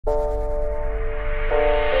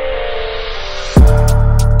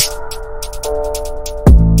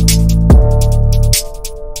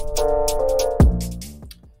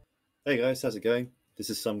Hey guys, how's it going? This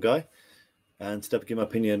is Some Guy, and today I'll give my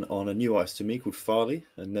opinion on a new artist to me called Farley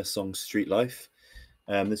and their song Street Life.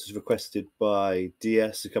 This was requested by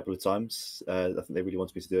DS a couple of times. I think they really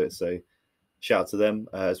wanted me to do it, so shout out to them,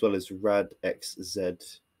 as well as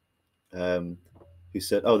RadXZ, who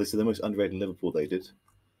said, "Oh, this is the most underrated in Liverpool they did."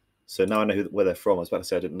 So now I know where they're from. I was about to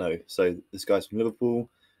say I didn't know. So this guy's from Liverpool.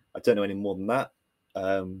 I don't know any more than that.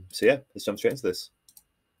 So yeah, let's jump straight into this.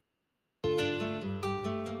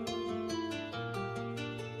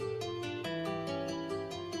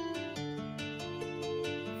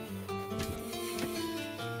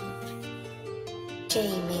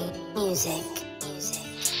 Jamie Music.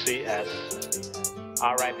 CS.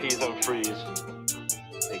 RIPs and freeze.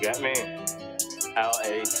 You get me?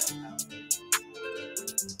 L8.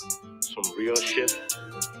 Some real shit.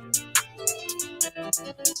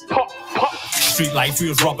 Pop, pop. Street life, we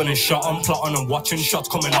was robbing and shotting, plotting and watching shots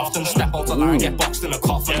coming often. Step out the line, get boxed in a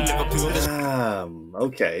coffin. Liverpool. Damn.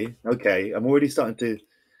 Okay. I'm already starting to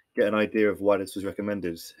get an idea of why this was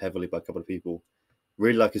recommended heavily by a couple of people.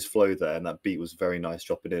 Really like his flow there, and that beat was very nice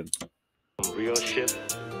dropping in. Some real shit.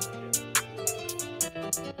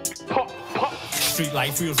 Pop, pop. Street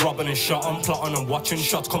life, we was robbing and shotting, plotting and watching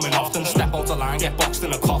shots coming often. Step out the line, get boxed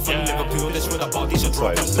in a coffin. Liverpool, this where the bodies are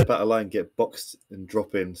dropping. Right, step out of line, get boxed and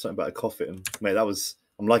drop in. Something about a coffin. Mate, that was...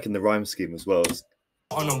 I'm liking the rhyme scheme as well.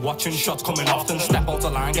 On and watching shots coming often. Step out the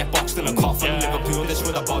line, get boxed in a coffin. Liverpool, this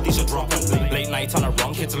where the bodies are dropping. Late night on a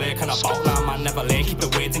run, kids lurking about. Now man never lay, keep the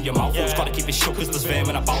weight in your mouth. Always gotta keep it shook as there's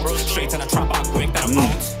vermin about. Straight in a trap, I quick, then I'm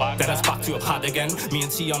out. Then it's back to a pad again. Me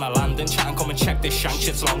and T on a landing, chat and come and check this shank.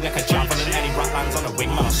 Shit's long like a javelin. Any rat lands on a wing,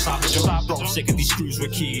 man, I'm savage. I'm sick of these screws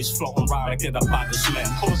with keys, floating round like they're the baddest men.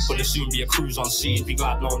 But it'll soon be a cruise on seas. Be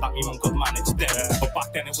glad knowing that me mum could manage them. But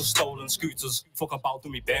back then it was stolen scooters. Fuck about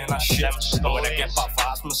with me bare that shit. And when I get back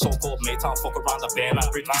fast from the so-called mate, I'll fuck around the bare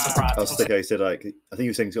that bridge. I was thinking, he said, like, I think he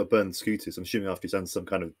was saying he's got to burn the scooters. I'm assuming after he's done some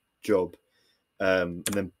kind of job. And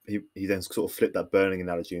then he then sort of flipped that burning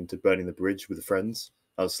analogy into burning the bridge with the friends.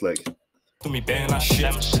 That was slick. To me bare that shit.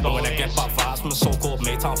 And when I get back fast from the so-called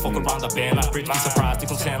mate, I'll fuck around the bare that bridge. Be surprised they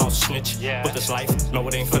can say I'm not snitch. But this life, no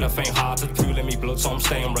it ain't for the faint-hearted. Pool in me blood, so I'm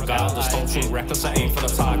staying regardless. Don't shoot reckless, I aim for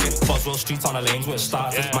the target. Boswell Street on the lanes where it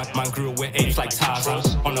started. Man grew with age like Tarzan.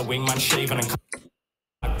 On the wing, man shaving and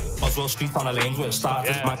Boswell Street on the lanes where it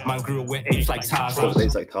started. Man grew with age like Tarzan.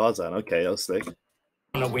 Age like Tarzan, okay, that was slick.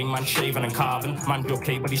 On the wing, man shaving and carving. Man be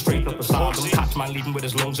okay, but he's straight up the stardom. Catch man leaving with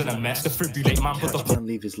his lungs in a mess. Defibrillate man put the man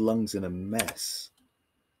leave his lungs in a mess.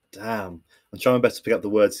 Damn. I'm trying my best to pick up the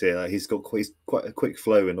words here. Like, he's quite a quick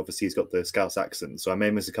flow, and obviously he's got the Scouse accent, so I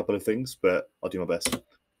may miss a couple of things, but I'll do my best.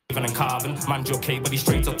 And carving, man be okay, but he's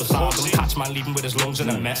straight up the stardom. Catch man leaving with his lungs in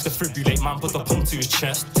a mess. Defibrillate man put the pump to his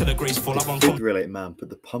chest. To the graceful, I won't defibrillate man put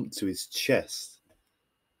the pump to his chest.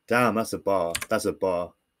 Damn, that's a bar. That's a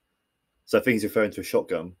bar. So I think he's referring to a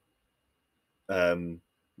shotgun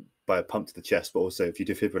by a pump to the chest, but also if you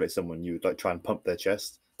defibrillate someone, you would like try and pump their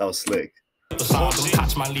chest. That was slick. The stardom,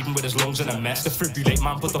 catch man leaving with his lungs in a mess. Defibrillate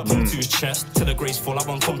man put the pump to his chest. To the graceful, I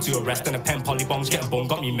won't come to arrest. And the pen polybombs getting bum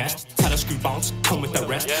got me messed. Telescope bounce, come with the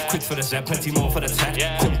rest. Quick for the Z, plenty more for the tech.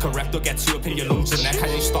 Come correct or get two up in your lungs and neck. I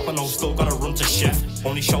ain't stopping, no, still gotta run to chef.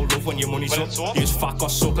 Only show love when your money's up. Use fat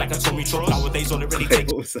got sucked like a tummy truck. Nowadays all it really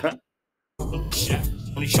takes. What was that? Chef.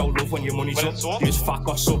 Only show love when your money's up. Use fat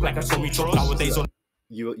got sucked like a tummy truck. Nowadays all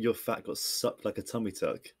your fat got sucked like a tummy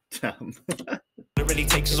tuck. Damn. It really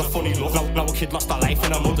takes is a funny look. Now a kid lost her life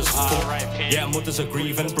and her mother's full. Yeah, mothers are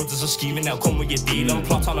grieving, brothers are scheming. They'll come with your dealing.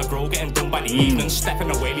 Plot on a grow, getting done by the evening.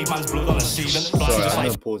 Stepping away, leave man's blood on the ceiling. Sorry, I'm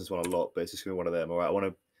going to pause this one a lot, but it's just going to be one of them. All right, I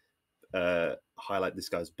want to highlight this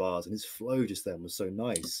guy's bars, and his flow just then was so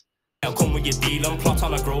nice. They'll come with your dealing, plot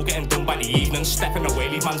on a grow, getting done by the evening. Stepping away,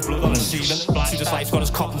 leave man's blood on the ceiling. See, this life's got us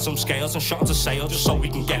copping some scales and shot to sail just so we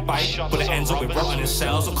can get by. But it ends up with rotting in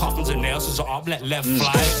cells or coffins and nails. So I'll let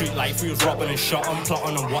fly. Street life, we was robbing and shotting,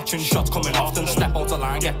 plotting and watching shots coming often. Step out the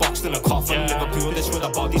line, get boxed in a coffin. Liverpool, this where the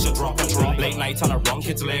bodies are dropping. Late night on a run,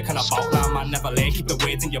 kids lurking about. Now man never lay, keep the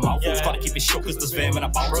weight in your mouth. Always gotta keep it shook as there's vermin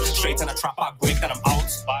about. Straight in a trap, I quick, then I'm out.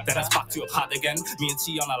 Then it's back to a pad again. Me and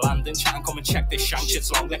T on a landing, chat and come and check this shank.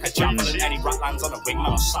 Shit's long like a javelin. Any rat on a wing,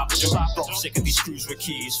 man, I'm savage. I'm sick of these screws with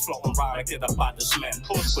keys, floating round like they're the baddest men.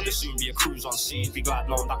 But there'll soon be a cruise on seas. Be glad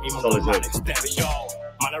knowing that me mum could manage them. Yo,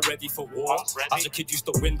 man, I'm ready for war. As a kid, used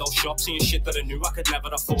to window shop, seeing shit that I knew I could never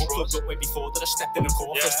afford. Plugged up way before that I stepped in the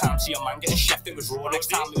court. First time see a man getting chefed, it was raw. Next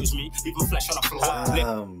time it was me, leaving flesh on the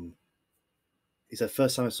floor. He said,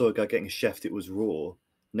 first time I saw a guy getting chefed, it was raw.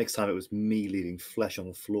 Next time it was me leaving flesh on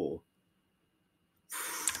the floor.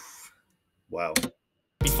 Wow.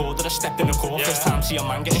 Before that I stepped in the court, first time see a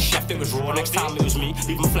man getting chefed, it was raw. Next time it was me,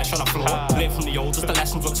 leaving flesh on the floor. Learn from the oldest, the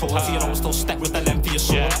lessons were taught. So you know, still step with the length of your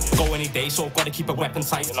sword. Go any day, so gotta keep a weapon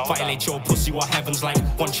tight. Violate your pussy, what heaven's like.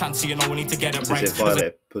 One chance, so you know we need to get it right.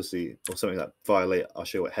 Violate pussy or something like violate. I'll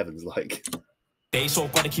show you what heaven's like. So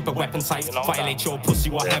gotta keep a weapon tight. Violate your pussy,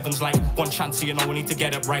 what heaven's like. One chance, so you know we need to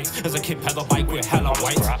get it right. As a kid, pedal bike with hella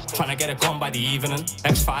white. Trying to get it gone by the evening.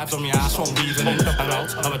 X5s on my ass, one weaving in. And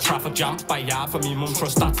out of a traffic jam by yard for me, mum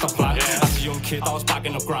trust that's the plan. As a young kid, I was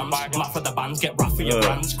bagging up grams. Laugh at the bands, get rough for your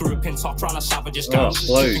brands. Grew up in top, ran a savage's gang.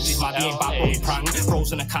 He's mad, he ain't bad, but he prang.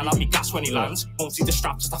 Frozen a can, I'll be gas when he lands. Won't see the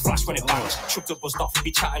strap, just a flash when it bangs. Chucked up, bust off,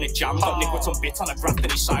 be chatting it jam. Got Nick with some bits on a graph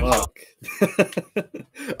that he sang.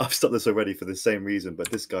 I've stopped this already for the same reason,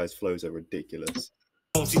 but this guy's flows are ridiculous.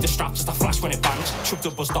 Won't see the strap, just a flash when it bangs. Chucked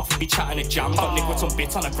up, bust off, be chatting it jam. Got Nick with some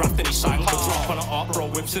bits on a graph that he sang. The drop on it up, bro,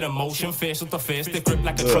 whips it in motion. Face up to face, they grip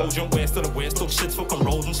like a Trojan. Waist to the waist, took shit fucking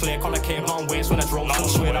rodents. Slake on a cave, long waist when I drove. I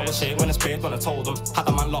swear I was here when it's paid when I told them. Had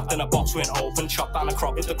the man locked in a box, went open. Chopped down a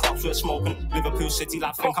crop, hit the crops, we're smoking. Liverpool City,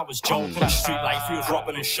 lad, think I was joking. Street life, he was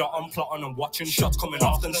robbing and shotting, plotting and watching. Shots coming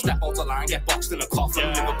often, step out the line, get boxed in a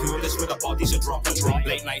coffin. Liverpool, this where the bodies are dropping.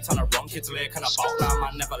 Late night on a run, kids laking about. Now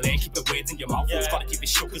man never lay, keep the weight in your mouth. You've gotta keep it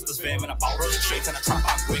shook cause there's vermin about. Straight in a trap,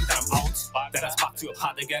 I'm quick, then I'm out. Then it's back to a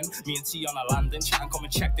pad again. Me and T on a landing, chat and come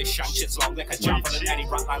and check this shank. Shit's long like a javelin. Any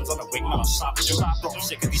rat lands on a wing, man, I'm savage. I'm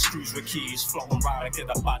sick of these screws with keys, floating round like they're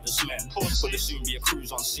the baddest men. But there'll soon be a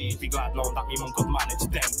cruise on sea. Be glad knowing that me mum good man, it's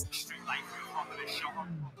them. Street life, we're robbing and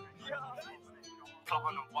shotting.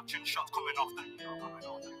 Plotting and watching, shots coming off the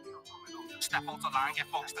step out the line,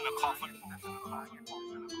 get boxed in a coffin.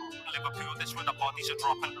 Liverpool, this where the bodies are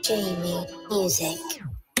dropping. Jamie Music.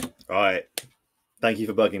 All right. Thank you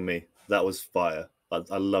for bugging me. That was fire.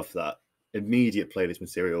 I love that. Immediate playlist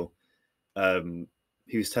material.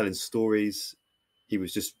 He was telling stories. He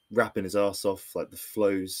was just rapping his ass off, like the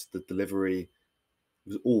flows, the delivery. It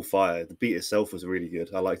was all fire. The beat itself was really good.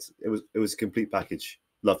 I liked it. It was a complete package.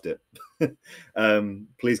 Loved it.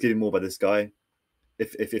 Please give me more by this guy.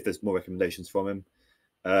 If there's more recommendations from him.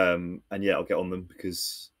 And yeah, I'll get on them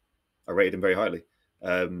because I rated him very highly.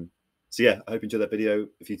 So yeah, I hope you enjoyed that video.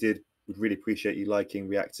 If you did, would really appreciate you liking,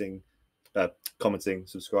 reacting, commenting,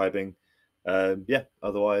 subscribing. Yeah,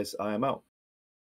 otherwise I am out.